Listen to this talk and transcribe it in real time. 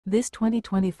This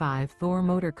 2025 Thor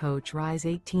Motor Coach Rize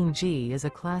 18G is a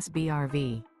Class B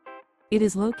RV. It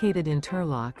is located in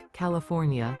Turlock,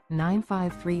 California,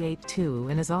 95382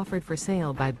 and is offered for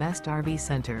sale by Best RV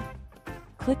Center.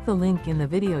 Click the link in the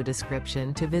video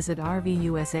description to visit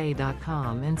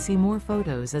RVUSA.com and see more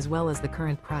photos as well as the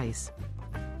current price.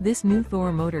 This new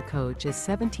Thor Motor Coach is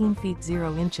 17 feet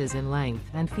 0 inches in length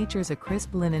and features a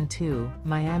crisp linen 2,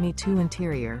 Miami 2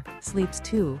 interior, sleeps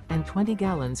 2, and 20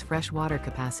 gallons fresh water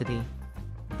capacity.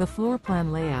 The floor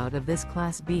plan layout of this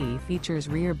Class B features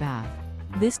rear bath.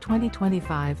 This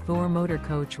 2025 Thor Motor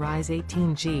Coach Rize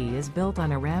 18G is built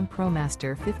on a RAM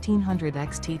Promaster 1500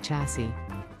 XT chassis.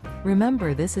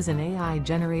 Remember, this is an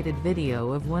AI-generated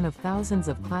video of one of thousands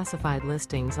of classified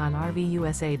listings on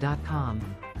RVUSA.com.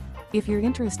 If you're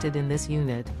interested in this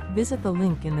unit, visit the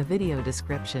link in the video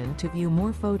description to view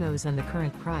more photos and the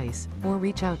current price, or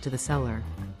reach out to the seller.